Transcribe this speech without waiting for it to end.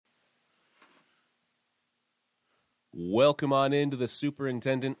Welcome on into the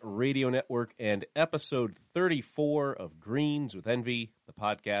Superintendent Radio Network and episode 34 of Greens with Envy, the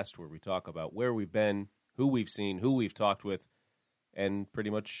podcast where we talk about where we've been, who we've seen, who we've talked with, and pretty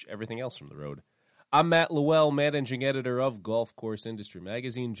much everything else from the road. I'm Matt Lowell, managing editor of Golf Course Industry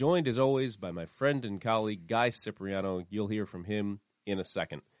Magazine, joined as always by my friend and colleague Guy Cipriano. You'll hear from him in a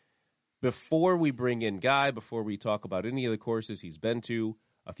second. Before we bring in Guy, before we talk about any of the courses he's been to,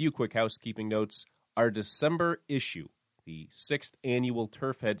 a few quick housekeeping notes. Our December issue, the 6th annual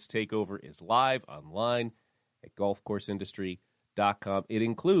Turf Heads Takeover, is live online at golfcourseindustry.com. It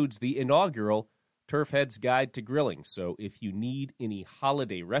includes the inaugural Turf Heads Guide to Grilling. So if you need any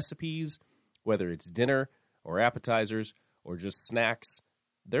holiday recipes, whether it's dinner or appetizers or just snacks,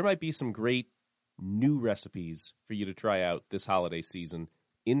 there might be some great new recipes for you to try out this holiday season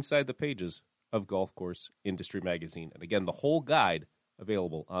inside the pages of Golf Course Industry Magazine. And again, the whole guide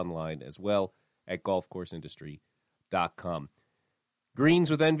available online as well at golfcourseindustry.com.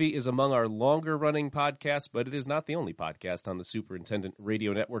 Greens with Envy is among our longer-running podcasts, but it is not the only podcast on the Superintendent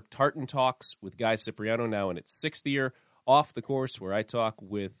Radio Network. Tartan Talks with Guy Cipriano, now in its 6th year, Off the Course, where I talk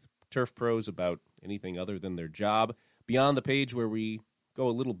with turf pros about anything other than their job. Beyond the Page, where we go a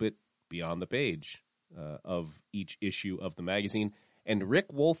little bit beyond the page of each issue of the magazine. And Rick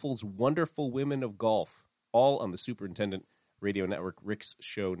Wolfel's Wonderful Women of Golf, all on the Superintendent Radio Network. Rick's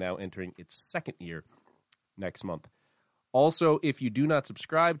show now entering its 2nd year next month. Also, if you do not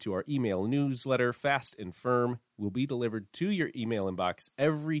subscribe to our email newsletter, Fast and Firm will be delivered to your email inbox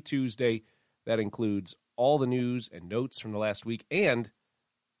every Tuesday. That includes all the news and notes from the last week and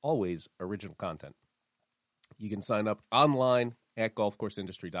always original content. You can sign up online at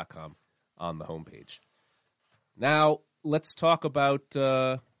golfcourseindustry.com on the homepage. Now, let's talk about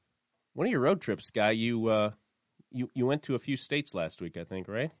one of your road trips, Guy. You went to a few states last week, I think,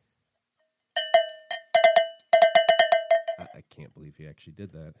 right? I can't believe he actually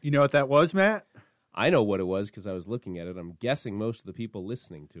did that. You know what that was, Matt? I know what it was because I was looking at it. I'm guessing most of the people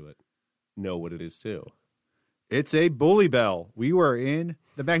listening to it know what it is, too. It's a bully bell. We were in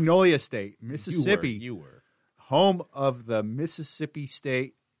the Magnolia State, Mississippi. You were. Home of the Mississippi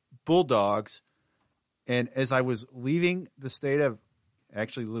State Bulldogs. And as I was leaving the state of,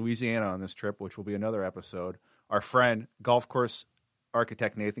 actually, Louisiana on this trip, which will be another episode, our friend, golf course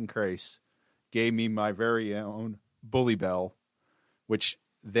architect Nathan Crace, gave me my very own bully bell, which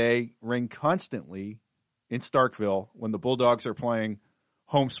they ring constantly in Starkville when the Bulldogs are playing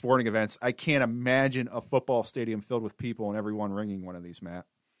home sporting events. I can't imagine a football stadium filled with people and everyone ringing one of these, Matt.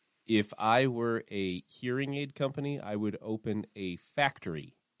 If I were a hearing aid company, I would open a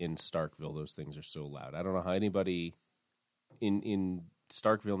factory in Starkville. Those things are so loud. I don't know how anybody in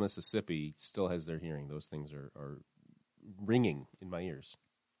Starkville, Mississippi, still has their hearing. Those things are ringing in my ears.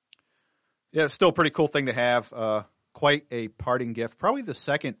 Yeah, it's still a pretty cool thing to have. Quite a parting gift. Probably the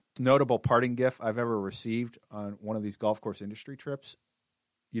second notable parting gift I've ever received on one of these golf course industry trips.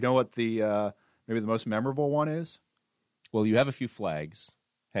 You know what the maybe the most memorable one is? Well, you have a few flags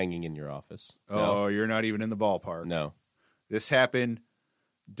hanging in your office. Oh, no. You're not even in the ballpark. No. This happened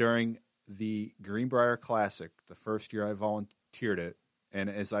during the Greenbrier Classic, the first year I volunteered it. And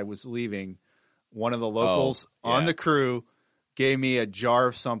as I was leaving, one of the locals on the crew gave me a jar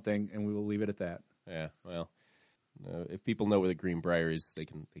of something, and we will leave it at that. Yeah, well, if people know where the Greenbrier is, they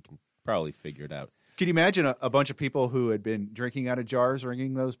can probably figure it out. Can you imagine a bunch of people who had been drinking out of jars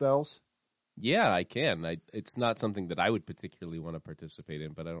ringing those bells? Yeah, I can. It's not something that I would particularly want to participate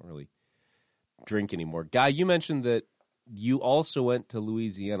in, but I don't really drink anymore. Guy, you mentioned that you also went to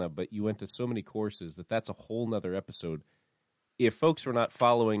Louisiana, but you went to so many courses that's a whole nother episode. If folks were not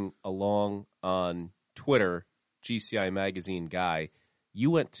following along on Twitter, GCI Magazine Guy,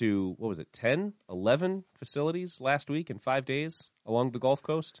 you went to, 10, 11 facilities last week in 5 days along the Gulf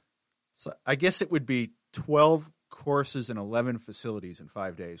Coast? So I guess it would be 12 courses and 11 facilities in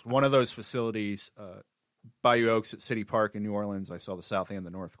 5 days. One of those facilities, Bayou Oaks at City Park in New Orleans, I saw the South and the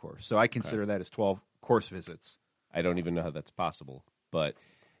North Course. So I consider that as 12 course visits. I don't even know how that's possible. But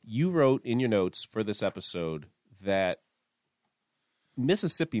you wrote in your notes for this episode that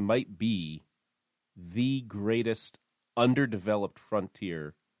Mississippi might be the greatest underdeveloped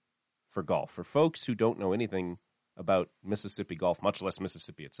frontier for golf. For folks who don't know anything about Mississippi golf, much less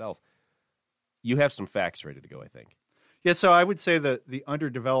Mississippi itself, you have some facts ready to go, I think. Yeah, so I would say that the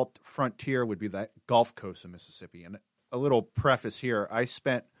underdeveloped frontier would be that Gulf Coast of Mississippi. And a little preface here, I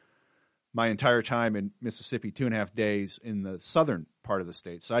spent my entire time in Mississippi 2.5 days in the southern part of the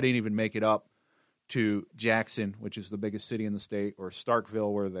state. So I didn't even make it up to Jackson, which is the biggest city in the state, or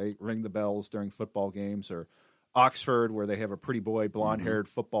Starkville, where they ring the bells during football games, or Oxford, where they have a pretty boy, blonde-haired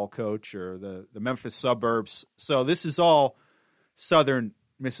football coach, or the Memphis suburbs. So this is all southern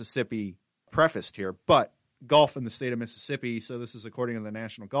Mississippi prefaced here, but golf in the state of Mississippi. So this is according to the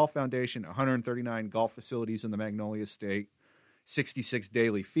National Golf Foundation, 139 golf facilities in the Magnolia State, 66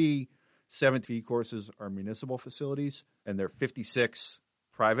 daily fee, 7 fee courses are municipal facilities, and there are 56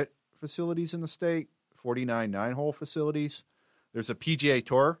 private facilities in the state, 49 nine-hole facilities. There's a PGA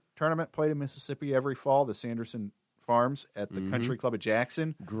Tour tournament played in Mississippi every fall, the Sanderson Farms at the Country Club of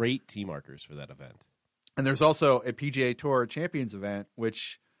Jackson. Great tee markers for that event. And there's also a PGA Tour Champions event,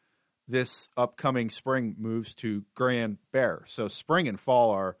 which this upcoming spring moves to Grand Bear. So spring and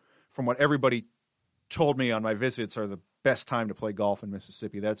fall are, from what everybody told me on my visits, are the best time to play golf in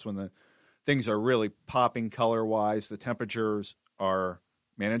Mississippi. That's when the things are really popping color-wise. The temperatures are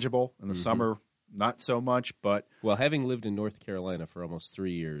manageable. In the summer, not so much. But well, having lived in North Carolina for almost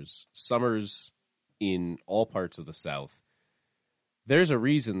 3 years, summers in all parts of the South, there's a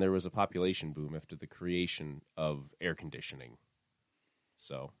reason there was a population boom after the creation of air conditioning.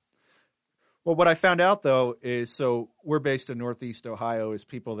 So, well, what I found out, though, is so we're based in Northeast Ohio, as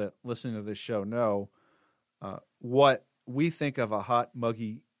people that listen to this show know. What we think of a hot,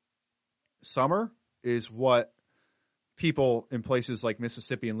 muggy summer is what people in places like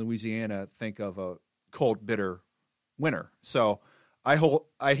Mississippi and Louisiana think of a cold, bitter winter. So I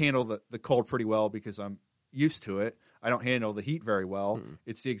handle the cold pretty well because I'm used to it. I don't handle the heat very well.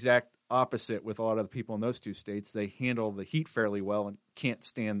 It's the exact opposite with a lot of the people in those two states. They handle the heat fairly well and can't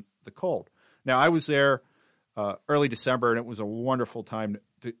stand the cold. Now, I was there early December, and it was a wonderful time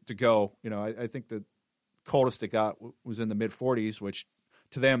to go. You know, I think the coldest it got was in the mid-40s, which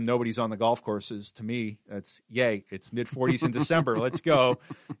to them, nobody's on the golf courses. To me, that's yay. It's mid-40s in December. Let's go.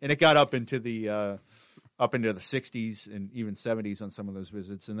 And it got up into the 60s and even 70s on some of those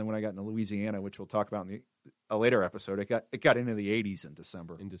visits. And then when I got into Louisiana, which we'll talk about in a later episode, it got into the 80s in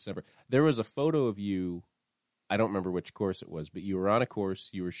December. There was a photo of you. I don't remember which course it was, but you were on a course,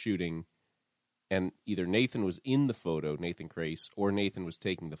 you were shooting, and either Nathan was in the photo, Nathan Crace, or Nathan was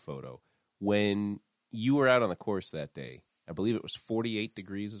taking the photo. When you were out on the course that day, I believe it was 48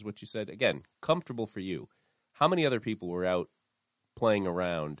 degrees is what you said. Again, comfortable for you. How many other people were out playing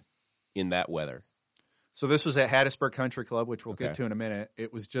around in that weather? So this was at Hattiesburg Country Club, which we'll get to in a minute.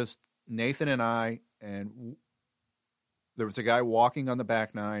 It was just Nathan and I, and there was a guy walking on the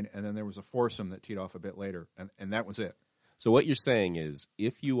back nine, and then there was a foursome that teed off a bit later, and that was it. So what you're saying is,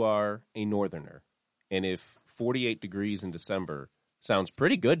 if you are a northerner, and if 48 degrees in December sounds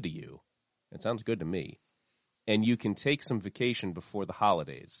pretty good to you, it sounds good to me, and you can take some vacation before the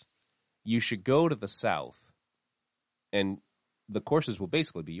holidays, you should go to the South, and the courses will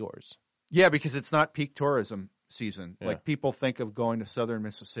basically be yours. Yeah, because it's not peak tourism season. Yeah. Like, people think of going to southern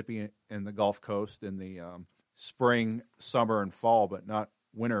Mississippi and the Gulf Coast in the spring, summer, and fall, but not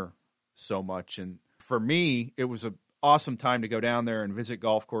winter so much. And for me, it was an awesome time to go down there and visit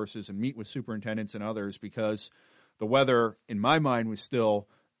golf courses and meet with superintendents and others, because the weather, in my mind, was still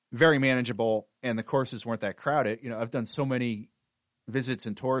very manageable and the courses weren't that crowded. You know, I've done so many visits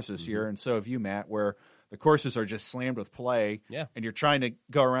and tours this year, and so have you, Matt, where the courses are just slammed with play, and you're trying to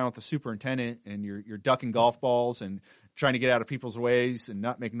go around with the superintendent, and you're ducking golf balls and trying to get out of people's ways and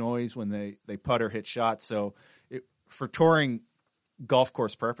not make noise when they putt or hit shots. So for touring golf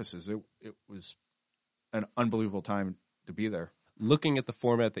course purposes, it was an unbelievable time to be there. Looking at the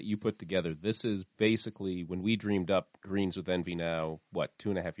format that you put together, this is basically when we dreamed up Greens with Envy now,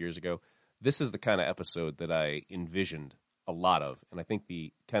 2.5 years ago, this is the kind of episode that I envisioned a lot of, and I think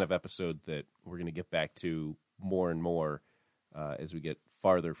the kind of episode that we're going to get back to more and more as we get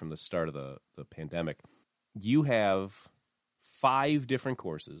farther from the start of the pandemic. You have 5 different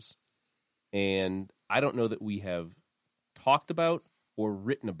courses, and I don't know that we have talked about or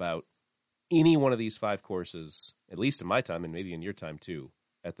written about any one of these 5 courses, at least in my time and maybe in your time too,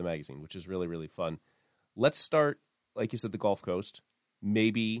 at the magazine, which is really, really fun. Let's start, like you said, the Gulf Coast,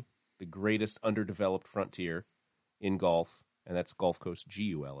 maybe the greatest underdeveloped frontier in golf, and that's Gulf Coast,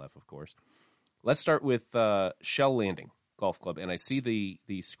 GULF, of course. Let's start with Shell Landing Golf Club, and I see the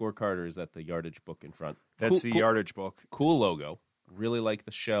scorecard, or is that the yardage book in front? That's the yardage book. Cool logo. Really like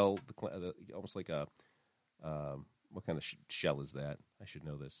the shell, almost like a, what kind of shell is that? I should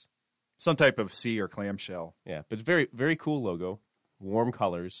know this. Some type of sea or clam shell. Yeah, but very, very cool logo, warm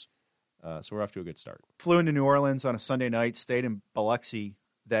colors, so we're off to a good start. Flew into New Orleans on a Sunday night, stayed in Biloxi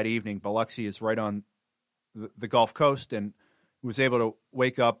that evening. Biloxi is right on the Gulf Coast, and was able to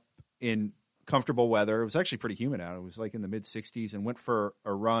wake up in comfortable weather. It was actually pretty humid out. It was like in the mid-60s, and went for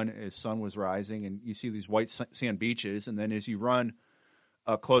a run as sun was rising, and you see these white sand beaches, and then as you run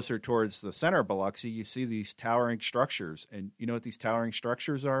closer towards the center of Biloxi, you see these towering structures. And you know what these towering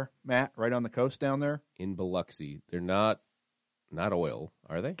structures are, Matt, right on the coast down there? In Biloxi. They're not oil,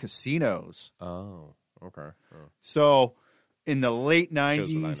 are they? Casinos. Oh, okay. Oh. So in the late Shows what I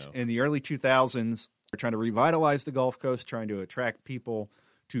 90s know. and the early 2000s, they're trying to revitalize the Gulf Coast, trying to attract people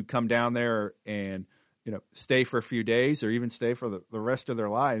to come down there and stay for a few days or even stay for the rest of their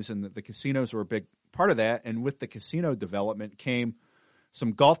lives. And the casinos were a big part of that. And with the casino development came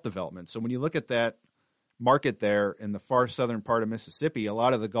some golf development. So when you look at that market there in the far southern part of Mississippi, a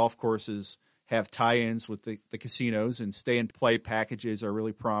lot of the golf courses have tie-ins with the casinos, and stay-and-play packages are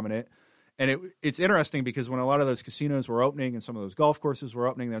really prominent. And it's interesting because when a lot of those casinos were opening and some of those golf courses were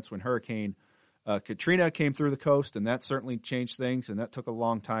opening, that's when Hurricane Katrina came through the coast, and that certainly changed things, and that took a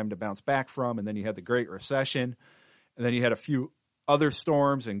long time to bounce back from. And then you had the Great Recession, and then you had a few other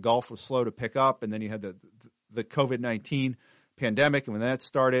storms, and golf was slow to pick up. And then you had the COVID-19 pandemic, and when that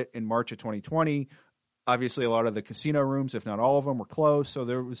started in March of 2020, obviously a lot of the casino rooms, if not all of them, were closed. So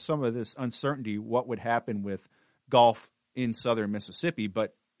there was some of this uncertainty what would happen with golf in southern Mississippi,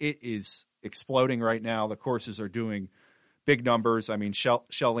 but it is exploding right now. The courses are doing big numbers. I mean, Shell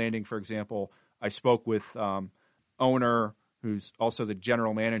Landing, for example, I spoke with owner who's also the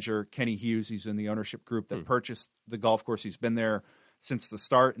general manager, Kenny Hughes. He's in the ownership group that purchased the golf course. He's been there since the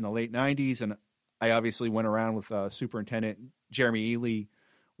start in the late 90s. And I obviously went around with Superintendent Jeremy Ely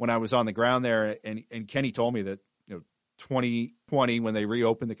when I was on the ground there. And Kenny told me that 2020, when they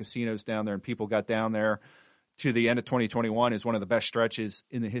reopened the casinos down there and people got down there, to the end of 2021 is one of the best stretches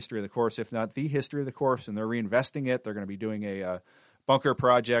in the history of the course, if not the history of the course. And they're reinvesting it. They're going to be doing a bunker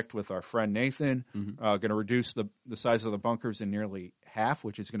project with our friend Nathan, going to reduce the size of the bunkers in nearly half,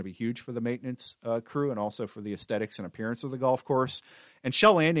 which is going to be huge for the maintenance crew and also for the aesthetics and appearance of the golf course. And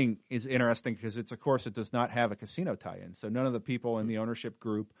Shell Landing is interesting because it's a course that does not have a casino tie-in. So none of the people in the ownership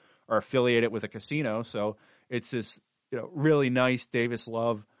group are affiliated with a casino. So it's this really nice Davis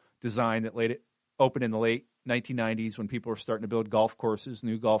Love design that opened in the late 1990s when people were starting to build golf courses,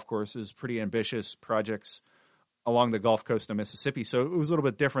 new golf courses, pretty ambitious projects along the Gulf Coast of Mississippi. So it was a little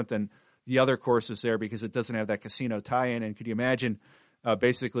bit different than the other courses there because it doesn't have that casino tie-in. And could you imagine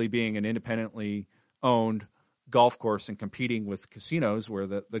basically being an independently owned golf course and competing with casinos where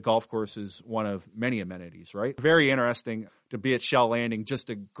the golf course is one of many amenities, right? Very interesting to be at Shell Landing, just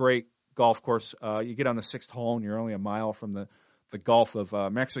a great golf course. You get on the 6th hole and you're only a mile from the Gulf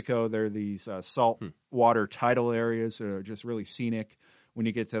of Mexico. There are these salt water tidal areas that are just really scenic when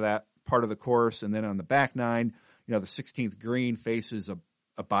you get to that part of the course. And then on the back nine, the 16th green faces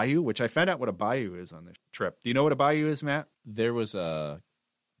a bayou, which I found out what a bayou is on this trip. Do you know what a bayou is, Matt? There was a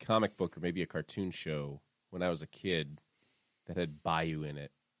comic book or maybe a cartoon show when I was a kid that had bayou in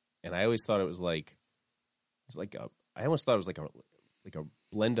it. And I always thought it was like I almost thought it was like a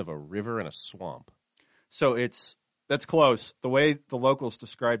blend of a river and a swamp. So that's close. The way the locals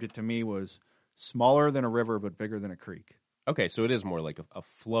described it to me was smaller than a river but bigger than a creek. Okay, so it is more like a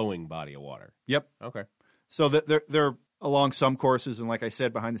flowing body of water. Yep. Okay. So they're along some courses, and like I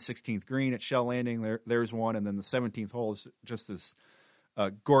said, behind the 16th green at Shell Landing, there's one, and then the 17th hole is just this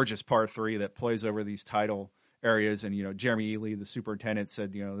gorgeous par 3 that plays over these tidal areas. And Jeremy Ely, the superintendent,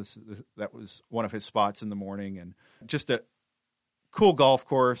 said that was one of his spots in the morning, and just a cool golf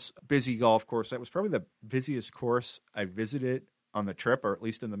course, busy golf course. That was probably the busiest course I visited on the trip, or at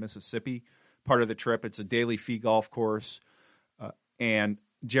least in the Mississippi part of the trip. It's a daily fee golf course, and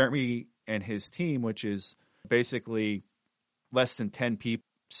Jeremy and his team, which is basically less than 10 people,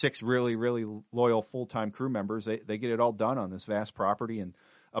 6 really, really loyal full-time crew members, they get it all done on this vast property. And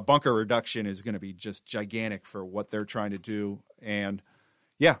a bunker reduction is going to be just gigantic for what they're trying to do. And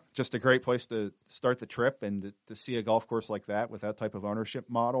yeah, just a great place to start the trip, and to see a golf course like that with that type of ownership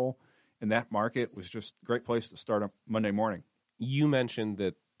model in that market was just a great place to start a Monday morning. You mentioned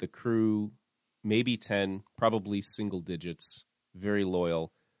that the crew, maybe 10, probably single digits, very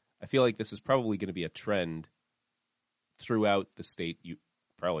loyal. I feel like this is probably going to be a trend throughout the state,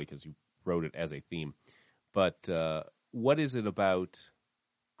 probably because you wrote it as a theme. But what is it about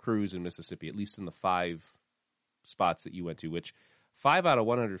crews in Mississippi, at least in the 5 spots that you went to, which 5 out of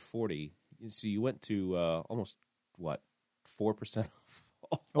 140, so you went to almost, 4% of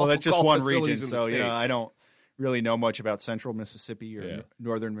all well, that's just one region, so state. I don't really know much about central Mississippi or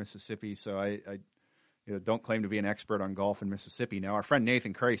northern Mississippi, so I don't claim to be an expert on golf in Mississippi. Now, our friend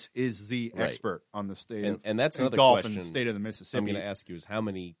Nathan Kreis is the expert on the state and that's another golf question in the state of the Mississippi. I'm going to ask you is how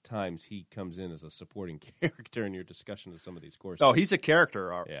many times he comes in as a supporting character in your discussion of some of these courses. Oh, he's a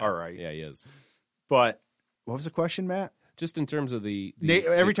character, all right. Yeah, he is. But what was the question, Matt? Just in terms of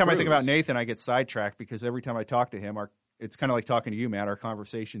every time I think about crews. Nathan, I get sidetracked because every time I talk to him, it's kind of like talking to you, Matt. Our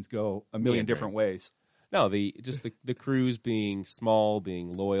conversations go a million different ways. No, the crews being small,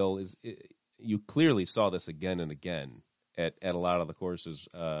 being loyal you clearly saw this again and again at a lot of the courses,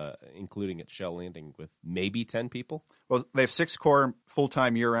 including at Shell Landing with maybe 10 people. Well, they have 6 core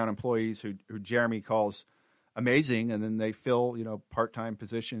full-time year-round employees who Jeremy calls amazing, and then they fill part-time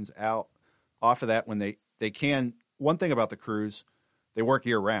positions out off of that when they can. One thing about the crews, they work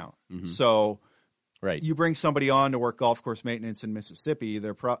year-round. Mm-hmm. So right. You bring somebody on to work golf course maintenance in Mississippi,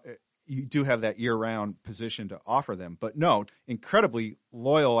 you do have that year-round position to offer them. But no, incredibly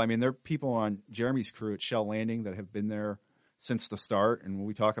loyal. I mean, there are people on Jeremy's crew at Shell Landing that have been there since the start. And when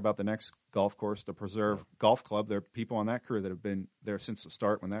we talk about the next golf course, the Preserve Golf Club, there are people on that crew that have been there since the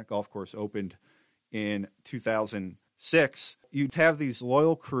start when that golf course opened in 2006. You'd have these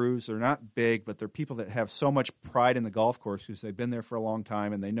loyal crews. They're not big, but they're people that have so much pride in the golf course because they've been there for a long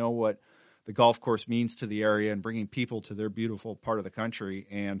time and they know what the golf course means to the area and bringing people to their beautiful part of the country.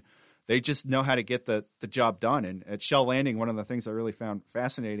 And they just know how to get the job done. And at Shell Landing, one of the things I really found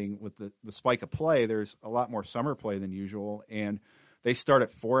fascinating with the spike of play, there's a lot more summer play than usual. And they start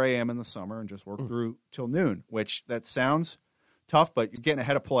at 4 a.m. in the summer and just work through till noon, which that sounds tough, but you're getting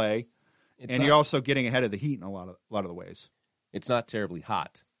ahead of play. You're also getting ahead of the heat in a lot of the ways. It's not terribly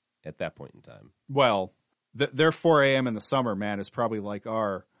hot at that point in time. Well, their 4 a.m. in the summer, Matt, is probably like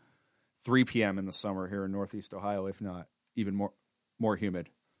our 3 p.m. in the summer here in Northeast Ohio, if not even more humid.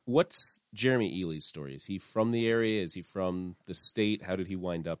 What's Jeremy Ely's story? Is he from the area? Is he from the state? How did he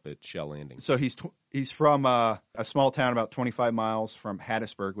wind up at Shell Landing? So he's from a small town about 25 miles from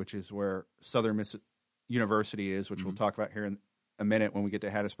Hattiesburg, which is where Southern Miss University is, which we'll talk about here in a minute when we get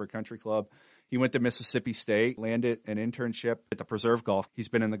to Hattiesburg Country Club. He went to Mississippi State, landed an internship at the Preserve Golf. He's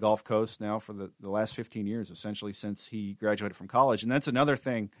been in the Gulf Coast now for the last 15 years, essentially since he graduated from college. And that's another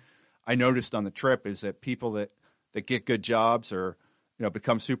thing I noticed on the trip is that people that get good jobs or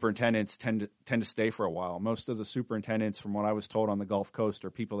become superintendents tend to stay for a while. Most of the superintendents, from what I was told on the Gulf Coast, are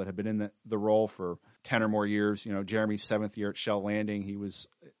people that have been in the role for 10 or more years. Jeremy's 7th year at Shell Landing. He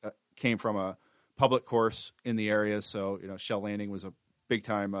came from a public course in the area, so Shell Landing was a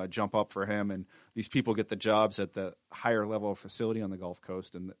big-time jump up for him. And these people get the jobs at the higher level of facility on the Gulf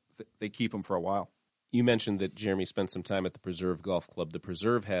Coast, and they keep them for a while. You mentioned that Jeremy spent some time at the Preserve Golf Club. The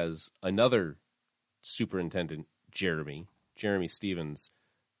Preserve has another superintendent, Jeremy Stevens.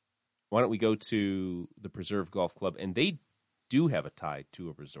 Why don't we go to the Preserve Golf Club? And they do have a tie to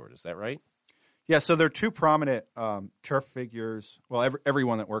a resort. Is that right? Yeah, so there are 2 prominent turf figures. Well,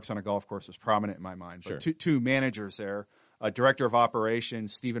 everyone that works on a golf course is prominent in my mind. But sure. two managers there. Director of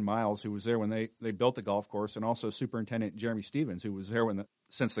Operations, Stephen Miles, who was there when they built the golf course, and also Superintendent Jeremy Stevens, who was there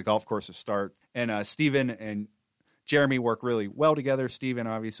since the golf course's start. And Stephen and Jeremy work really well together. Stephen,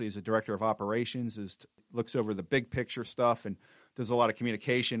 obviously, is a director of operations, looks over the big picture stuff, and does a lot of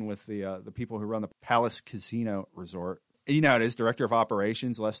communication with the people who run the Palace Casino Resort. And how it is, director of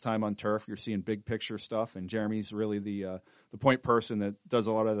operations, less time on turf. You're seeing big picture stuff, and Jeremy's really the point person that does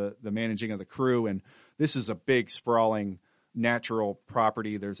a lot of the managing of the crew. And this is a big, sprawling, natural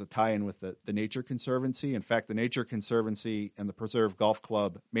property. There's a tie-in with the Nature Conservancy. In fact, the Nature Conservancy and the Preserve Golf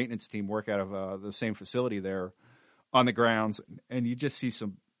Club maintenance team work out of the same facility there on the grounds, and you just see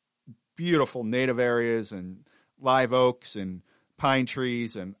some beautiful native areas and live oaks and pine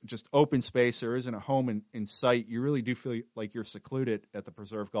trees and just open space. There isn't a home in sight. You really do feel like you're secluded at the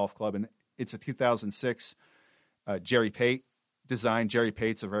Preserve Golf Club, and it's a 2006 Jerry Pate design. Jerry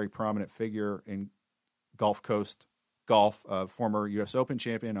Pate's a very prominent figure in Gulf Coast golf, former U.S. Open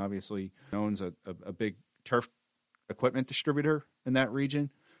champion, obviously owns a big turf equipment distributor in that region.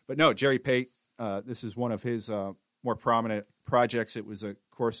 But no, Jerry Pate, this is one of his more prominent projects. It was a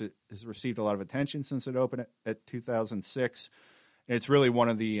course that has received a lot of attention since it opened at 2006. And it's really one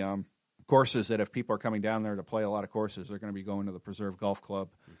of the courses that if people are coming down there to play a lot of courses, they're going to be going to the Preserve Golf Club.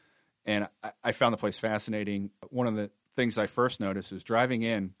 And I found the place fascinating. One of the things I first noticed is driving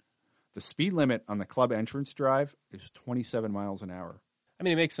in, the speed limit on the club entrance drive is 27 miles an hour. I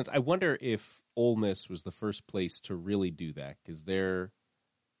mean, it makes sense. I wonder if Ole Miss was the first place to really do that, because their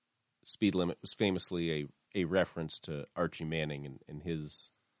speed limit was famously a reference to Archie Manning and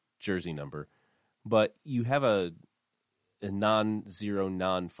his jersey number. But you have a non-zero,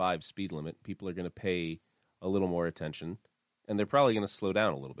 non-5 speed limit. People are going to pay a little more attention, and they're probably going to slow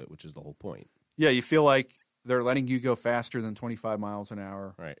down a little bit, which is the whole point. Yeah, you feel like they're letting you go faster than 25 miles an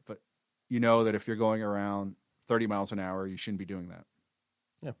hour. Right. But you know that if you're going around 30 miles an hour, you shouldn't be doing that.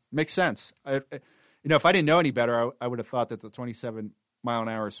 Yeah. Makes sense. If I didn't know any better, I would have thought that the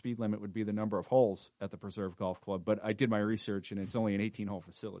 27-mile-an-hour speed limit would be the number of holes at the Preserve Golf Club. But I did my research, and it's only an 18-hole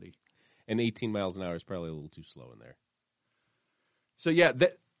facility. And 18 miles an hour is probably a little too slow in there. So, yeah,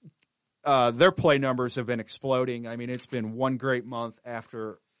 their play numbers have been exploding. I mean, it's been one great month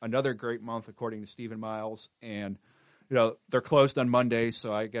after another great month, according to Stephen Miles. And, they're closed on Monday,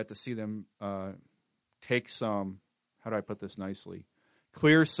 so I get to see them take some, how do I put this nicely,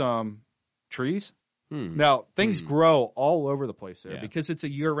 clear some trees. Now, things grow all over the place there because it's a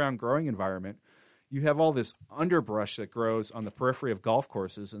year-round growing environment. You have all this underbrush that grows on the periphery of golf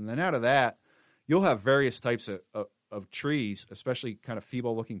courses, and then out of that, you'll have various types of trees, especially kind of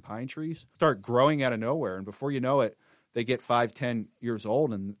feeble-looking pine trees, start growing out of nowhere, and before you know it, they get 5, 10 years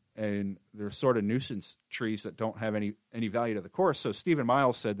old, and they're sort of nuisance trees that don't have any value to the course. So Stephen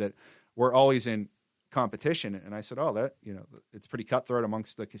Miles said that we're always in competition, and I said, it's pretty cutthroat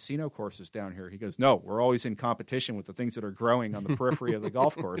amongst the casino courses down here. He goes, no, we're always in competition with the things that are growing on the periphery of the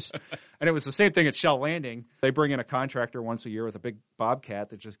golf course. And it was the same thing at Shell Landing. They bring in a contractor once a year with a big bobcat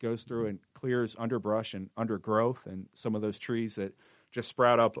that just goes through and clears underbrush and undergrowth and some of those trees that just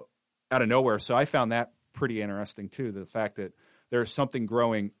sprout up out of nowhere. So I found that pretty interesting too, the fact that there's something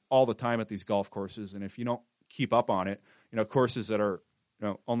growing all the time at these golf courses, and if you don't keep up on it, courses that are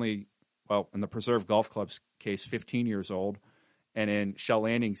only, well, in the Preserve Golf Club's case, 15 years old, and in Shell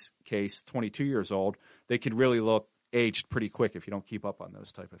Landing's case, 22 years old, they could really look aged pretty quick if you don't keep up on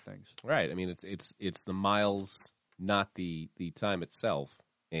those type of things. Right. I mean, it's the miles, not the time itself.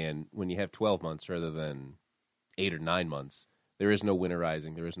 And when you have 12 months rather than 8 or 9 months, there is no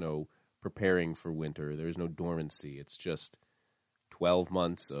winterizing. There is no preparing for winter. There is no dormancy. It's just 12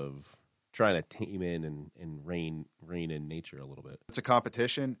 months of trying to tame in and rein in nature a little bit. It's a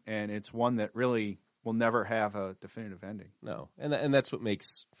competition, and it's one that really will never have a definitive ending. No, and that's what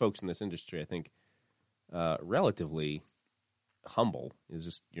makes folks in this industry, I think, relatively humble, is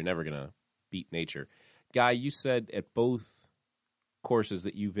just you're never going to beat nature. Guy, you said at both courses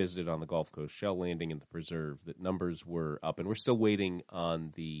that you visited on the Gulf Coast, Shell Landing and the Preserve, that numbers were up, and we're still waiting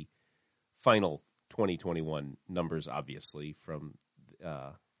on the final 2021 numbers, obviously, from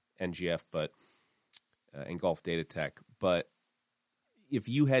NGF, but and Golf Data Tech. But if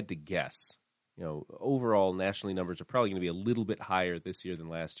you had to guess, overall nationally numbers are probably going to be a little bit higher this year than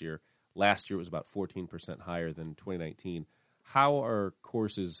last year. Last year it was about 14% higher than 2019. How are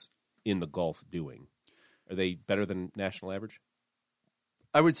courses in the Gulf doing? Are they better than national average?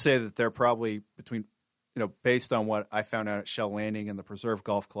 I would say that they're probably between, based on what I found out at Shell Landing and the Preserve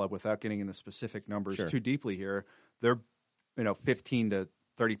Golf Club, without getting into specific numbers too deeply here, they're 15 to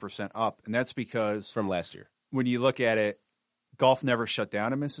 30% up, and that's because from last year. When you look at it, golf never shut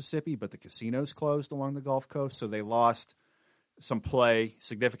down in Mississippi, but the casinos closed along the Gulf Coast, so they lost some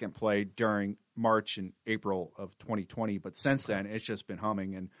significant play during March and April of 2020. But since then, it's just been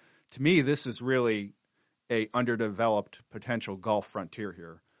humming. And to me, this is really a underdeveloped potential golf frontier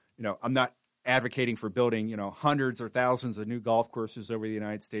here. I'm not advocating for building, hundreds or thousands of new golf courses over the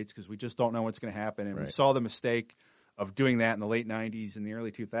United States because we just don't know what's going to happen. And we saw the mistake of doing that in the late 90s and the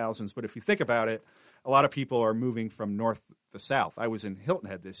early 2000s. But if you think about it, a lot of people are moving from north to south. I was in Hilton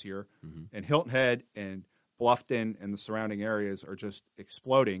Head this year, and Hilton Head and Bluffton and the surrounding areas are just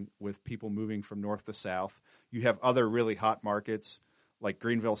exploding with people moving from north to south. You have other really hot markets like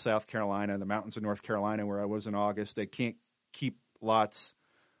Greenville, South Carolina, the mountains of North Carolina, where I was in August. They can't keep lots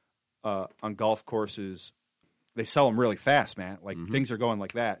on golf courses. They sell them really fast, man. Things are going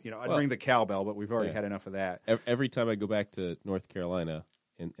like that. I'd bring the cowbell, but we've already had enough of that. Every time I go back to North Carolina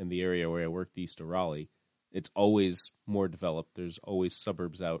in the area where I worked east of Raleigh, it's always more developed. There's always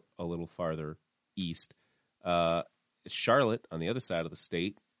suburbs out a little farther east. Charlotte, on the other side of the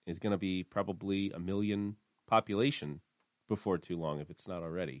state, is going to be probably 1 million population before too long, if it's not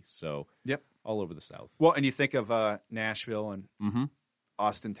already. So, all over the South. Well, and you think of Nashville and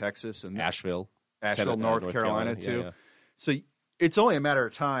Austin, Texas, and Asheville, North Carolina too. Yeah. So it's only a matter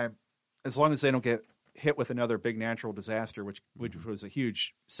of time, as long as they don't get hit with another big natural disaster, which was a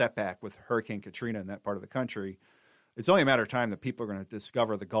huge setback with Hurricane Katrina in that part of the country. It's only a matter of time that people are going to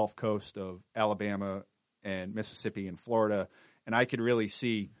discover the Gulf Coast of Alabama and Mississippi and Florida, and I could really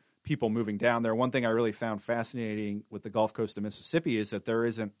see people moving down there. One thing I really found fascinating with the Gulf Coast of Mississippi is that there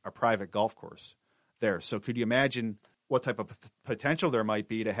isn't a private golf course there. So could you imagine what type of potential there might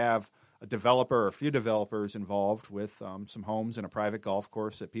be to have a developer or a few developers involved with some homes and a private golf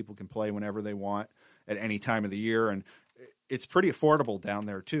course that people can play whenever they want at any time of the year? And it's pretty affordable down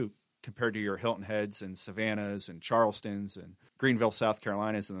there too, compared to your Hilton Heads and Savannahs and Charlestons and Greenville, South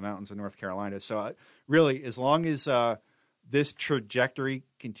Carolinas, and the mountains of North Carolina. So really, as long as this trajectory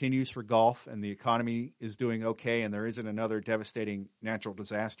continues for golf and the economy is doing okay and there isn't another devastating natural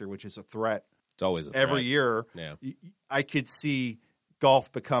disaster, which is a threat, it's always a every threat. year, Yeah. I could see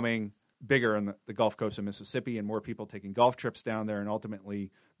golf becoming bigger on the Gulf Coast of Mississippi, and more people taking golf trips down there, and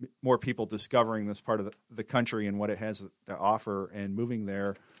ultimately more people discovering this part of the country and what it has to offer, and moving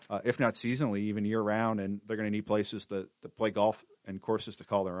there, if not seasonally, even year-round, and they're going to need places to play golf and courses to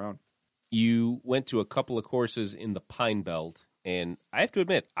call their own. You went to a couple of courses in the Pine Belt, and I have to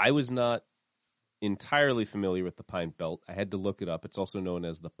admit, I was not entirely familiar with the Pine Belt. I had to look it up. It's also known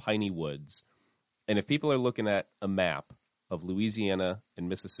as the Piney Woods. And if people are looking at a map of Louisiana and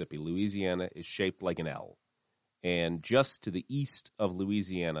Mississippi, Louisiana is shaped like an L. And just to the east of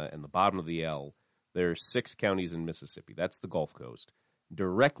Louisiana and the bottom of the L, there are 6 counties in Mississippi. That's the Gulf Coast.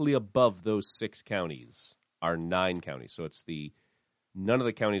 Directly above those 6 counties are 9 counties. So none of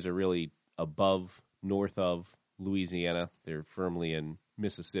the counties are really above, north of Louisiana. They're firmly in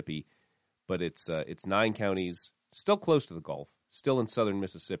Mississippi. But it's 9 counties, still close to the Gulf, still in southern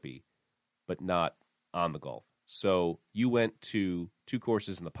Mississippi, but not on the Gulf. So you went to 2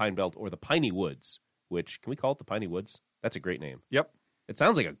 courses in the Pine Belt, or the Piney Woods, which, can we call it the Piney Woods? That's a great name. Yep. It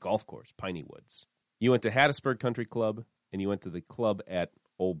sounds like a golf course, Piney Woods. You went to Hattiesburg Country Club, and you went to the club at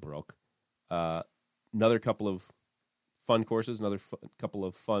Old Brook. Another couple of fun courses, couple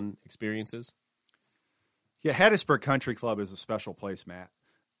of fun experiences. Yeah, Hattiesburg Country Club is a special place, Matt.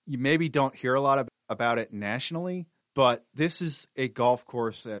 You maybe don't hear a lot about it nationally, but this is a golf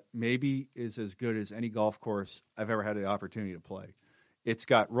course that maybe is as good as any golf course I've ever had the opportunity to play. It's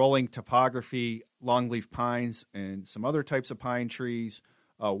got rolling topography, longleaf pines, and some other types of pine trees,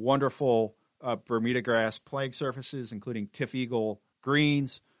 wonderful Bermuda grass playing surfaces, including Tiff Eagle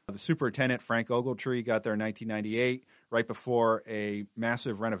greens. The superintendent, Frank Ogletree, got there in 1998, right before a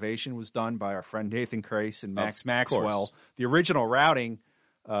massive renovation was done by our friend Nathan Crace and Max Maxwell. The original routing,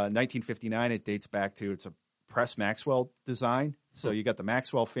 1959, it dates back to, it's a Press Maxwell design. So you got the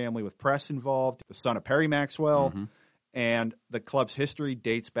Maxwell family with Press involved, the son of Perry Maxwell, and the club's history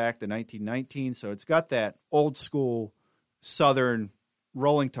dates back to 1919. So it's got that old school southern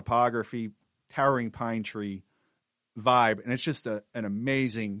rolling topography, towering pine tree vibe, and it's just an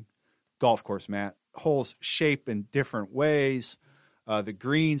amazing golf course, Matt. Holes shape in different ways. The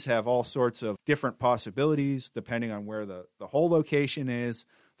greens have all sorts of different possibilities depending on where the hole location is.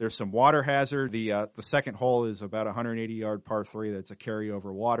 There's some water hazard. The second hole is about 180-yard par 3. That's a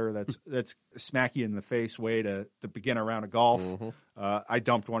carryover water. That's smack you in the face way to begin a round of golf. I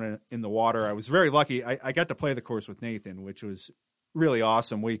dumped one in the water. I was very lucky. I got to play the course with Nathan, which was really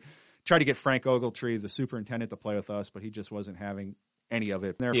awesome. We tried to get Frank Ogletree, the superintendent, to play with us, but he just wasn't having any of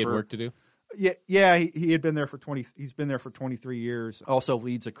it. He had work to do? Yeah, he had been there for 20. He's been there for 23 years. Also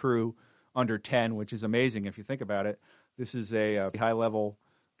leads a crew under 10, which is amazing if you think about it. This is a high-level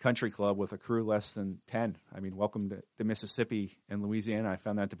country club with a crew less than 10. I mean, welcome to Mississippi and Louisiana. I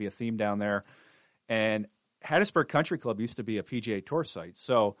found that to be a theme down there. And Hattiesburg Country Club used to be a PGA Tour site.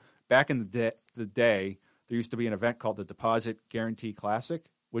 So back in the day, there used to be an event called the Deposit Guarantee Classic,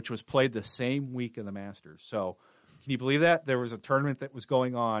 which was played the same week of the Masters. So can you believe that? There was a tournament that was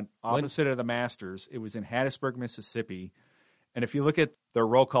going on opposite of the Masters. It was in Hattiesburg, Mississippi. And if you look at their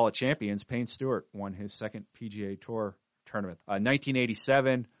roll call of champions, Payne Stewart won his second PGA Tour tournament.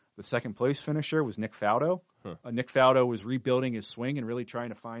 1987, the second place finisher was Nick Faldo. Nick Faldo was rebuilding his swing and really trying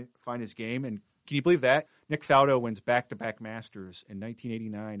to find his game. And can you believe that? Nick Faldo wins back-to-back Masters in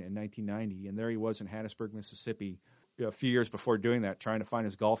 1989 and 1990. And there he was in Hattiesburg, Mississippi, a few years before doing that, trying to find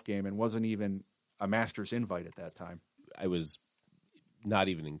his golf game, and wasn't even a Masters invite at that time. I was not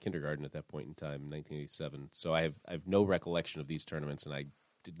even in kindergarten at that point in time, 1987. So I have no recollection of these tournaments, and I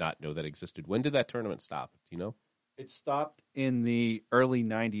did not know that existed. When did that tournament stop? Do you know? It stopped in the early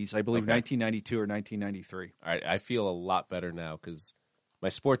 90s, I believe, 1992 or 1993. All right, I feel a lot better now because my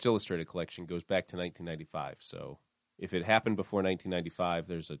Sports Illustrated collection goes back to 1995. So if it happened before 1995,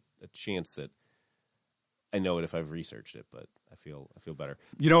 there's a chance that I know it if I've researched it, but I feel better.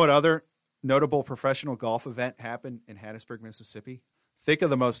 You know what other notable professional golf event happened in Hattiesburg, Mississippi? Think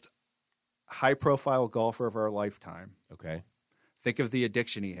of the most high-profile golfer of our lifetime. Okay. Think of the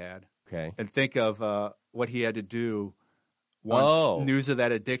addiction he had. Okay. And think of what he had to do once news of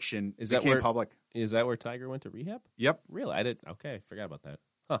that addiction became public. Is that where Tiger went to rehab? Yep. Really? I didn't. Okay, forgot about that.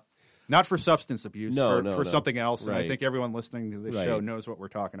 Huh. Not for substance abuse, for something else. Right. And I think everyone listening to this show knows what we're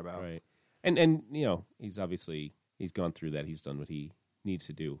talking about. Right. And you know, he's gone through that. He's done what he needs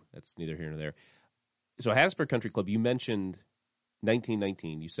to do. That's neither here nor there. So Hattiesburg Country Club, you mentioned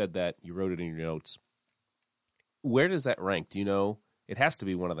 1919. You said that. You wrote it in your notes. Where does that rank? Do you know? It has to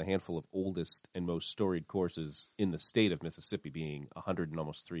be one of the handful of oldest and most storied courses in the state of Mississippi, being 100 and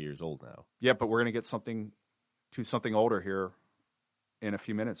almost 3 years old now. Yeah, but we're going to get something older here in a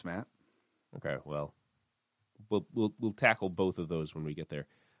few minutes, Matt. Okay, well, we'll tackle both of those when we get there.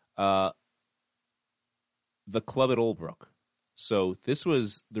 The club at Old Brook. So this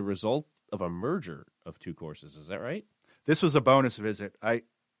was the result of a merger of two courses. Is that right? This was a bonus visit. I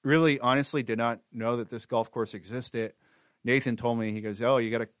really honestly did not know that this golf course existed. Nathan told me, he goes, oh, you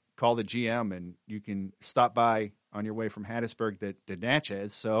got to call the GM and you can stop by on your way from Hattiesburg to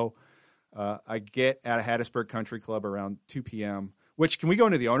Natchez. So I get out of Hattiesburg Country Club around 2 p.m., which, can we go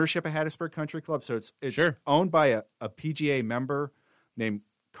into the ownership of Hattiesburg Country Club? So it's Sure. owned by a PGA member named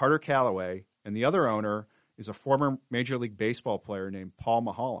Carter Calloway, and the other owner is a former Major League Baseball player named Paul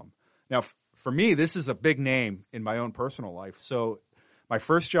Maholm. Now, for me, this is a big name in my own personal life. So my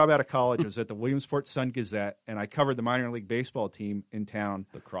first job out of college was at the Williamsport Sun-Gazette, and I covered the minor league baseball team in town,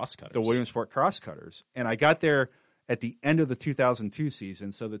 The Crosscutters. the Williamsport Crosscutters. And I got there at the end of the 2002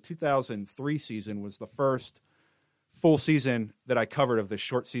 season. So the 2003 season was the first full season that I covered of the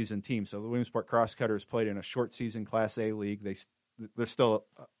short season team. So the Williamsport Crosscutters played in a short season Class A league. They're still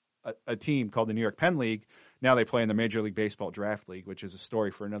a team called the New York Penn League. Now they play in the Major League Baseball Draft League, which is a story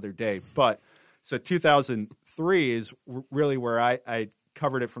for another day. But so 2003 is really where I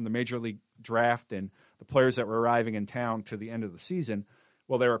covered it from the Major League Draft and the players that were arriving in town to the end of the season.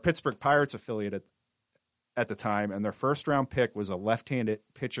 Well, they were a Pittsburgh Pirates affiliate at the time, and their first round pick was a left-handed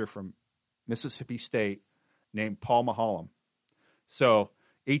pitcher from Mississippi State named Paul Maholm. So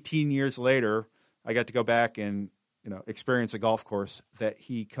 18 years later, I got to go back and experience a golf course that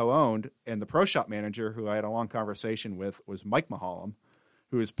he co-owned, and the pro shop manager, who I had a long conversation with, was Mike Maholm,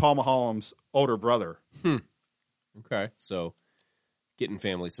 who is Paul Maholm's older brother. Okay, so getting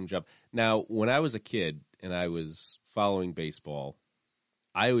family some job. Now, when I was a kid and I was following baseball,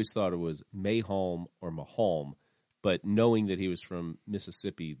 I always thought it was Mayholm or Maholm, but knowing that he was from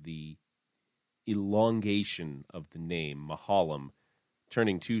Mississippi, the elongation of the name, Maholm,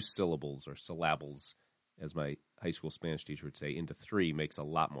 turning two syllables or syllables, as my high school Spanish teacher would say, into three makes a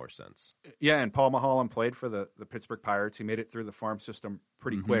lot more sense. Yeah, and Paul Maholm played for the Pittsburgh Pirates. He made it through the farm system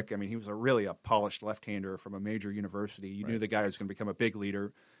pretty quick. I mean, he was really a polished left-hander from a major university. You knew the guy was going to become a big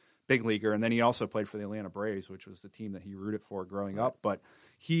leaguer, and then he also played for the Atlanta Braves, which was the team that he rooted for growing up. But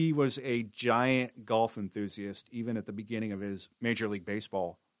he was a giant golf enthusiast, even at the beginning of his Major League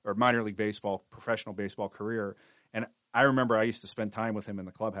Baseball or minor league baseball, professional baseball career. And I remember I used to spend time with him in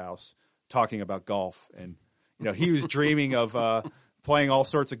the clubhouse talking about golf. And, he was dreaming of playing all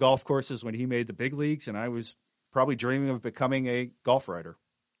sorts of golf courses when he made the big leagues. And I was probably dreaming of becoming a golf writer.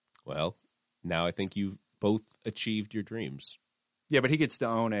 Well, now I think you've both achieved your dreams. Yeah, but he gets to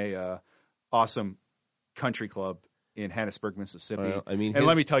own a awesome country club in Hattiesburg, Mississippi. Well, I mean, and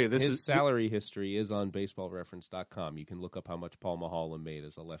let me tell you, his salary history is on baseballreference.com. You can look up how much Paul Maholm made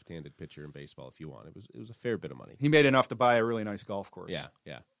as a left-handed pitcher in baseball if you want. It was a fair bit of money. He made enough to buy a really nice golf course.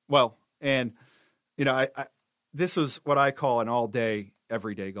 Yeah. Well, and I this is what I call an all-day,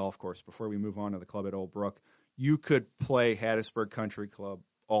 everyday golf course. Before we move on to the club at Old Brook, you could play Hattiesburg Country Club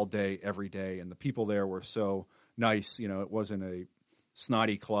all day, every day, and the people there were so nice. It wasn't a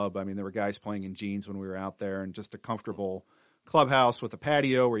snotty club. I mean, there were guys playing in jeans when we were out there, and just a comfortable clubhouse with a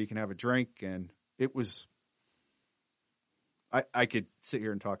patio where you can have a drink. And it was, I could sit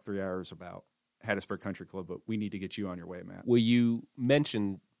here and talk 3 hours about Hattiesburg Country Club, but we need to get you on your way, Matt. Well, you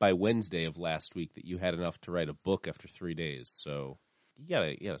mentioned by Wednesday of last week that you had enough to write a book after 3 days, so you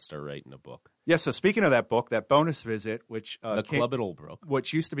gotta start writing a book. Yeah. So speaking of that book, that bonus visit, which the club at Old Brook,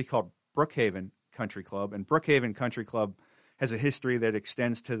 which used to be called Brookhaven Country Club, and Brookhaven Country Club has a history that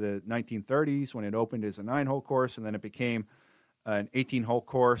extends to the 1930s when it opened as a 9-hole course, and then it became an 18-hole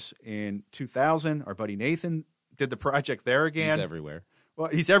course in 2000. Our buddy Nathan did the project there again. He's everywhere. Well,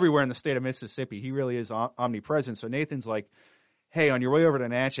 he's everywhere in the state of Mississippi. He really is omnipresent. So Nathan's like, hey, on your way over to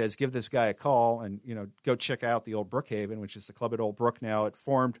Natchez, give this guy a call and, go check out the old Brookhaven, which is the club at Old Brook now. It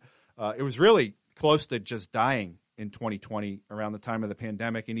formed, it was really close to just dying in 2020 around the time of the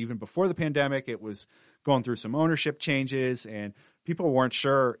pandemic. And even before the pandemic, it was going through some ownership changes and people weren't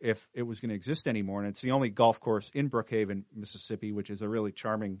sure if it was going to exist anymore. And it's the only golf course in Brookhaven, Mississippi, which is a really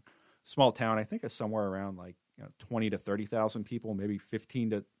charming small town. I think it's somewhere around 20 to 30,000 people, maybe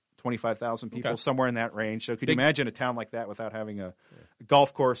 15 to 25,000 people, somewhere in that range. So could you imagine a town like that without having a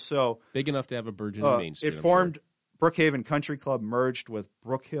golf course? So big enough to have a burgeoning Main Street. It formed Brookhaven Country Club, merged with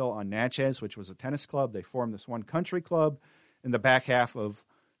Brook Hill on Natchez, which was a tennis club. They formed this one country club in the back half of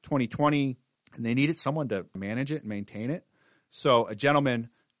 2020, and they needed someone to manage it and maintain it. So a gentleman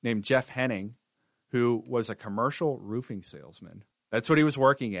named Jeff Henning, who was a commercial roofing salesman, that's what he was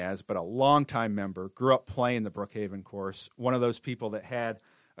working as, but a longtime member, grew up playing the Brookhaven course, one of those people that had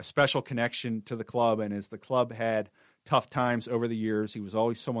a special connection to the club, and as the club had tough times over the years, he was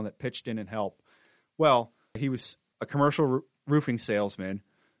always someone that pitched in and helped. Well, he was a commercial roofing salesman,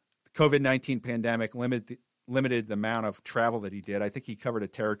 COVID-19 pandemic limited the amount of travel that he did. I think he covered a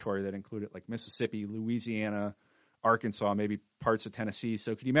territory that included like Mississippi, Louisiana, Arkansas, maybe parts of Tennessee.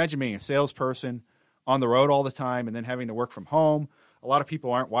 So could you imagine being a salesperson on the road all the time and then having to work from home? A lot of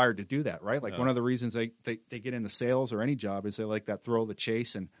people aren't wired to do that, right? Like one of the reasons they get into sales or any job is they like that thrill of the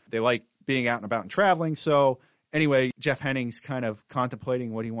chase and they like being out and about and traveling. So anyway, Jeff Henning's kind of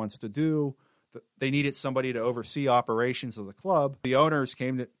contemplating what he wants to do. They needed somebody to oversee operations of the club. The owners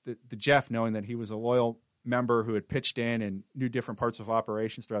came to Jeff knowing that he was a loyal member who had pitched in and knew different parts of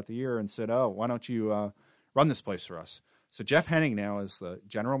operations throughout the year and said, oh, why don't you run this place for us? So Jeff Henning now is the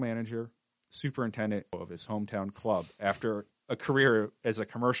general manager, superintendent of his hometown club after a career as a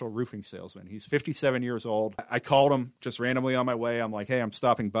commercial roofing salesman. He's 57 years old. I called him just randomly on my way. I'm like, hey, I'm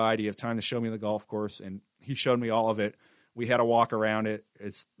stopping by. Do you have time to show me the golf course? And he showed me all of it. We had a walk around it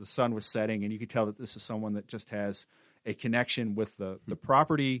as the sun was setting, and you could tell that this is someone that just has a connection with the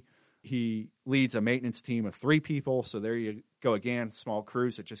property. He leads a maintenance team of 3 people, so there you go again, small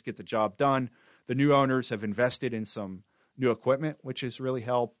crews that just get the job done. The new owners have invested in some new equipment, which has really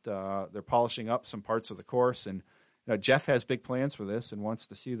helped. They're polishing up some parts of the course, and Jeff has big plans for this and wants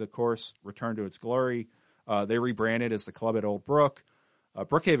to see the course return to its glory. They rebranded as the Club at Old Brook.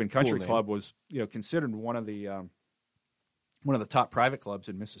 Brookhaven Country Club was considered one of the top private clubs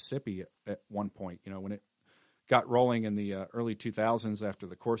in Mississippi at one point. When it got rolling in the early 2000s after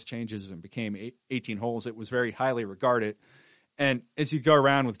the course changes and became 18 holes, it was very highly regarded. And as you go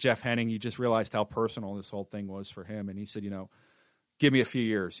around with Jeff Henning, you just realized how personal this whole thing was for him. And he said, give me a few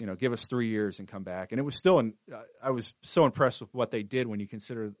years, give us 3 years and come back. And it was still, I was so impressed with what they did when you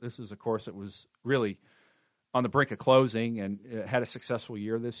consider this is a course that was really on the brink of closing and had a successful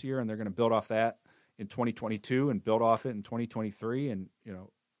year this year. And they're going to build off that in 2022 and build off it in 2023. And,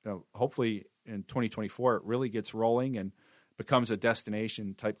 hopefully in 2024, it really gets rolling and becomes a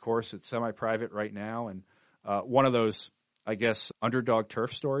destination type course. It's semi-private right now. And one of those, I guess, underdog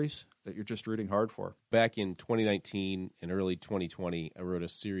turf stories that you're just rooting hard for. Back in 2019 and early 2020, I wrote a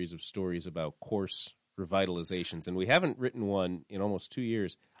series of stories about course revitalizations, and we haven't written one in almost 2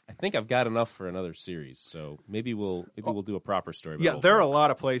 years. I think I've got enough for another series, so maybe we'll do a proper story about there are a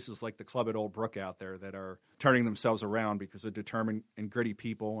lot of places like the Club at Old Brook out there that are turning themselves around because of determined and gritty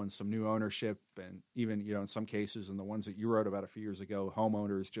people and some new ownership, and even in some cases, and the ones that you wrote about a few years ago,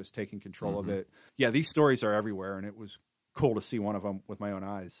 homeowners just taking control of it. Yeah, these stories are everywhere, and it was cool to see one of them with my own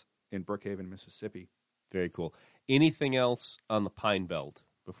eyes in Brookhaven, Mississippi. Very cool. Anything else on the Pine Belt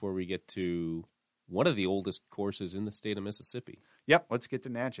before we get to one of the oldest courses in the state of Mississippi? Yep, let's get to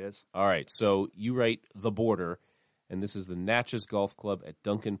Natchez. All right, so you write The Border, and this is the Natchez Golf Club at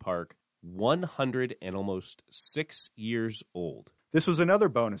Duncan Park, 100 and almost 6 years old. This was another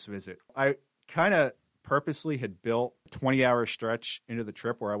bonus visit. I kind of purposely had built a 20-hour stretch into the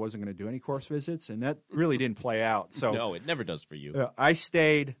trip where I wasn't going to do any course visits, and that really didn't play out. So no, it never does for you. I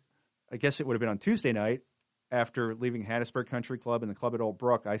stayed, I guess it would have been on Tuesday night, after leaving Hattiesburg Country Club and the Club at Old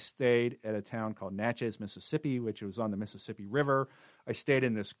Brook. I stayed at a town called Natchez, Mississippi, which was on the Mississippi River. I stayed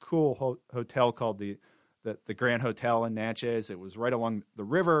in this cool hotel called the Grand Hotel in Natchez. It was right along the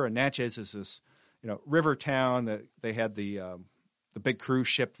river, and Natchez is this river town that they had the big cruise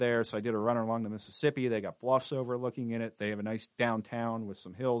ship there. So I did a run along the Mississippi. They got bluffs overlooking in it. They have a nice downtown with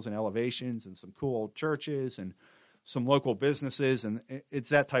some hills and elevations and some cool old churches and some local businesses, and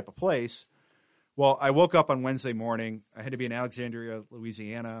it's that type of place. Well, I woke up on Wednesday morning. I had to be in Alexandria,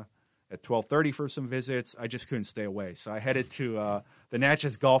 Louisiana at 12:30 for some visits. I just couldn't stay away. So I headed to the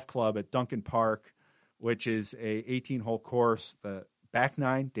Natchez Golf Club at Duncan Park, which is a 18-hole course. The back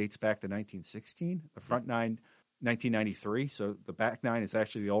nine dates back to 1916. The front nine, 1993. So the back nine is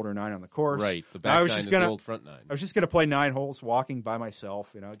actually the older nine on the course. Right. The back nine is the old front nine. I was just going to play 9 holes walking by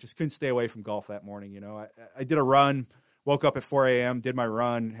myself. Just couldn't stay away from golf that morning. I did a run. Woke up at 4 a.m., did my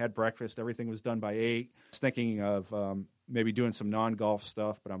run, had breakfast. Everything was done by 8. I was thinking of maybe doing some non-golf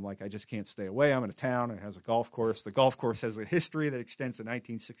stuff, but I'm like, I just can't stay away. I'm in a town and it has a golf course. The golf course has a history that extends to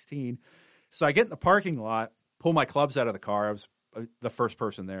 1916. So I get in the parking lot, pull my clubs out of the car. I was the first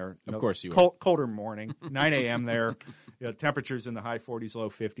person there. Of course you were. Colder morning, 9 a.m. there. Temperatures in the high 40s,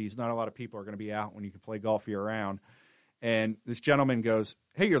 low 50s. Not a lot of people are going to be out when you can play golf year-round. And this gentleman goes,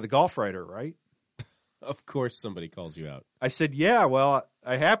 hey, you're the golf writer, right? Of course somebody calls you out. I said, yeah, well,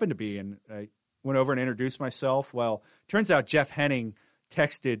 I happen to be. And I went over and introduced myself. Well, turns out Jeff Henning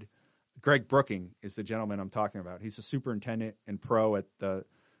texted Greg Brooking is the gentleman I'm talking about. He's a superintendent and pro at the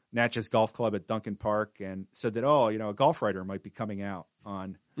Natchez Golf Club at Duncan Park and said that, a golf writer might be coming out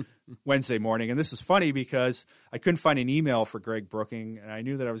on Wednesday morning. And this is funny because I couldn't find an email for Greg Brooking, and I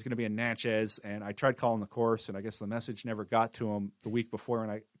knew that I was going to be in Natchez, and I tried calling the course, and I guess the message never got to him the week before when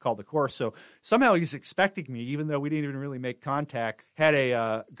I called the course. So somehow he's expecting me, even though we didn't even really make contact. Had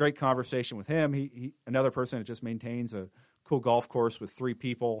a great conversation with him. He another person that just maintains a cool golf course with 3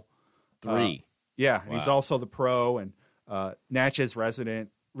 people. Yeah, Wow. and he's also the pro and Natchez resident,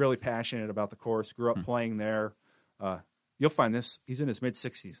 really passionate about the course, grew up playing there. You'll find this, he's in his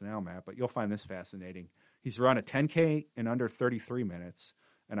mid-60s now, Matt, but you'll find this fascinating. He's run a 10K in under 33 minutes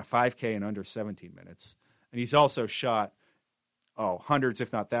and a 5K in under 17 minutes. And he's also shot, hundreds,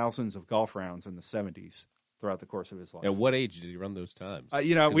 if not thousands, of golf rounds in the 70s throughout the course of his life. At what age did he run those times?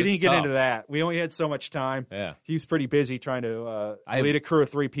 We didn't get into that. We only had so much time. Yeah. He was pretty busy trying to lead a crew of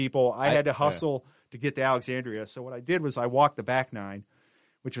 3 people. I had to hustle to get to Alexandria. So what I did was I walked the back 9,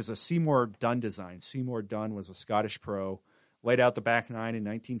 which was a Seymour Dunn design. Seymour Dunn was a Scottish pro, laid out the back 9 in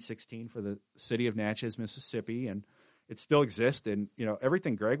 1916 for the city of Natchez, Mississippi, and it still exists. And,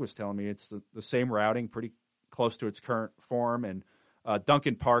 everything Greg was telling me, it's the same routing, pretty close to its current form. And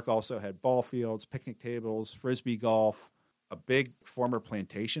Duncan Park also had ball fields, picnic tables, frisbee golf, a big former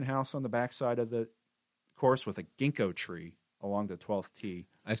plantation house on the backside of the course with a ginkgo tree along the 12th tee.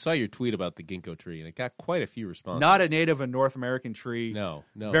 I saw your tweet about the ginkgo tree, and it got quite a few responses. Not a native and North American tree. No.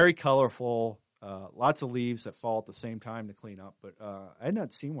 Very colorful. Lots of leaves that fall at the same time to clean up. But I had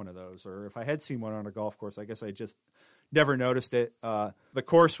not seen one of those. Or if I had seen one on a golf course, I guess I just never noticed it. The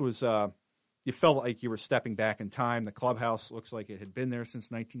course was, you felt like you were stepping back in time. The clubhouse looks like it had been there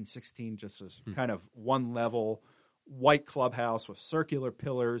since 1916, just as kind of one level, white clubhouse with circular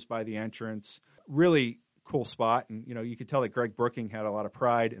pillars by the entrance. Really cool spot. And, you could tell that Greg Brooking had a lot of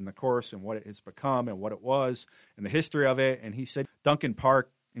pride in the course and what it has become and what it was and the history of it. And he said Duncan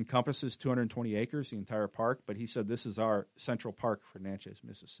Park encompasses 220 acres, the entire park, but he said this is our central park for Natchez,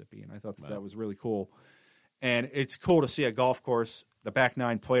 Mississippi. And I thought that was really cool. And it's cool to see a golf course. The back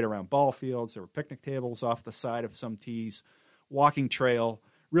 9 played around ball fields. There were picnic tables off the side of some tees, walking trail.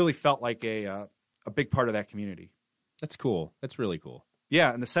 Really felt like a big part of that community. That's cool. That's really cool.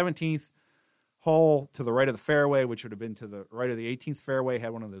 Yeah, and the 17th hole to the right of the fairway, which would have been to the right of the 18th fairway,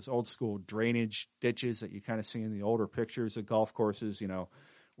 had one of those old school drainage ditches that you kind of see in the older pictures of golf courses,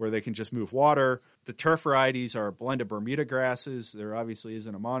 where they can just move water. The turf varieties are a blend of Bermuda grasses. There obviously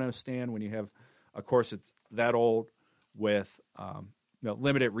isn't a mono stand when you have a course that's that old with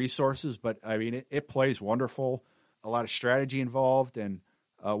limited resources. But, I mean, it plays wonderful, a lot of strategy involved, and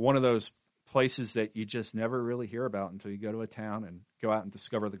one of those places that you just never really hear about until you go to a town and go out and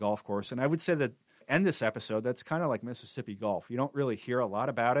discover the golf course. And I would say that end this episode, that's kind of like Mississippi golf. You don't really hear a lot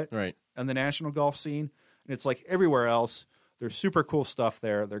about it in the national golf scene. And it's like everywhere else. There's super cool stuff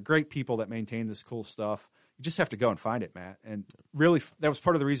there. They're great people that maintain this cool stuff. You just have to go and find it, Matt. And really, that was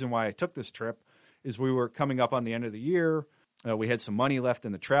part of the reason why I took this trip is we were coming up on the end of the year. We had some money left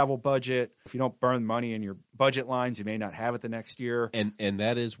in the travel budget. If you don't burn money in your budget lines, you may not have it the next year. And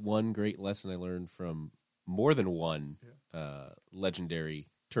that is one great lesson I learned from more than one legendary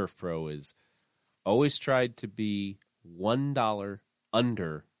turf pro is always tried to be $1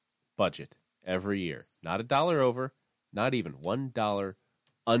 under budget every year. Not $1 over, not even $1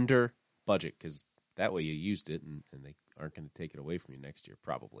 under budget, because that way you used it and they aren't going to take it away from you next year,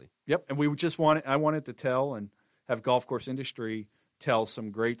 probably. Yep, and I wanted to tell and have golf course industry tell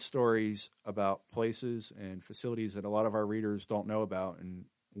some great stories about places and facilities that a lot of our readers don't know about. And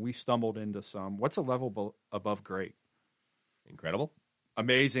we stumbled into some. What's a level above great? Incredible.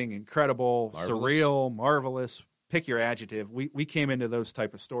 Amazing, incredible, Marvelous. Surreal, marvelous. Pick your adjective. We came into those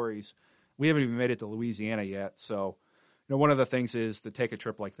type of stories. We haven't even made it to Louisiana yet. So, one of the things is to take a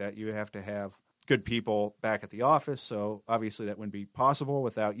trip like that, you have to have good people back at the office. So obviously that wouldn't be possible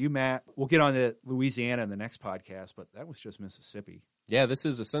without you, Matt. We'll get on to Louisiana in the next podcast, but that was just Mississippi. Yeah, this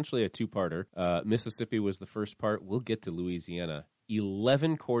is essentially a 2-parter. Mississippi was the first part. We'll get to Louisiana.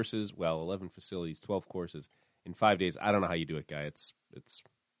 11 courses, 11 facilities, 12 courses in 5 days. I don't know how you do it, Guy.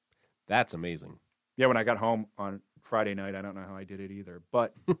 That's amazing. Yeah, when I got home on Friday night, I don't know how I did it either.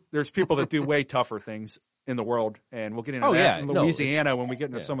 But there's people that do way tougher things in the world, and we'll get into that in Louisiana when we get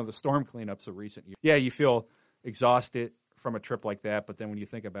into some of the storm cleanups of recent years. Yeah, you feel exhausted from a trip like that, but then when you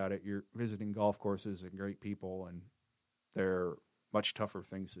think about it, you're visiting golf courses and great people, and they're much tougher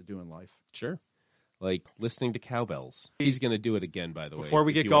things to do in life. Sure. Like listening to cowbells. He's going to do it again, by the way. Before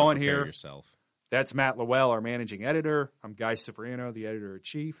we get going here, yourself. That's Matt Lowell, our managing editor. I'm Guy Cipriano, the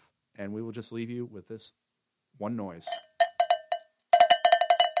editor-in-chief, and we will just leave you with this one noise.